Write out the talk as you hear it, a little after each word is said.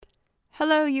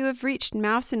Hello, you have reached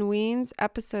Mouse and Weens,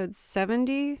 episode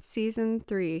 70, season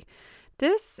 3.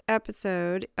 This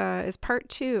episode is part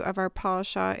 2 of our Paul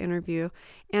Shaw interview,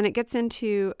 and it gets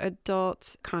into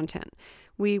adult content.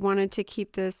 We wanted to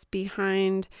keep this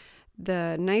behind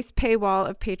the nice paywall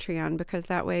of Patreon because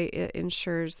that way it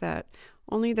ensures that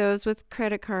only those with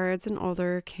credit cards and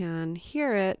older can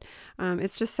hear it.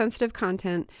 It's just sensitive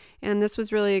content, and this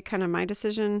was really kind of my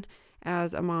decision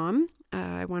as a mom.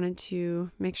 I wanted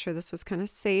to make sure this was kind of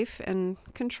safe and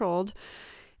controlled.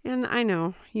 And I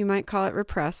know you might call it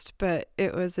repressed, but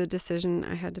it was a decision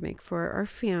I had to make for our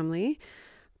family.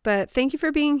 But thank you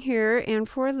for being here and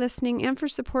for listening and for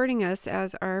supporting us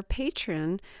as our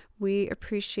patron. We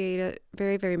appreciate it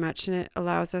very, very much, and it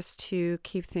allows us to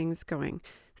keep things going.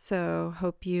 So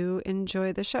hope you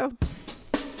enjoy the show.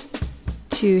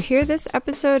 To hear this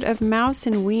episode of Mouse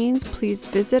and Weens, please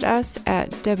visit us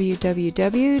at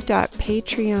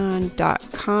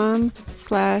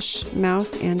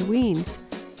www.patreon.com/mouseandweens.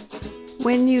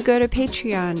 When you go to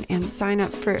Patreon and sign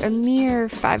up for a mere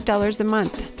 $5 a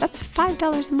month, that's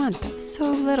 $5 a month, that's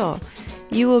so little.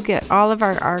 You will get all of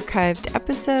our archived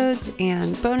episodes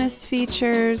and bonus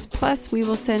features, plus we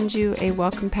will send you a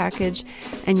welcome package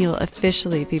and you'll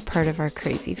officially be part of our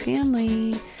crazy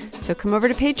family. So come over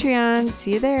to Patreon.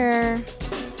 See you there.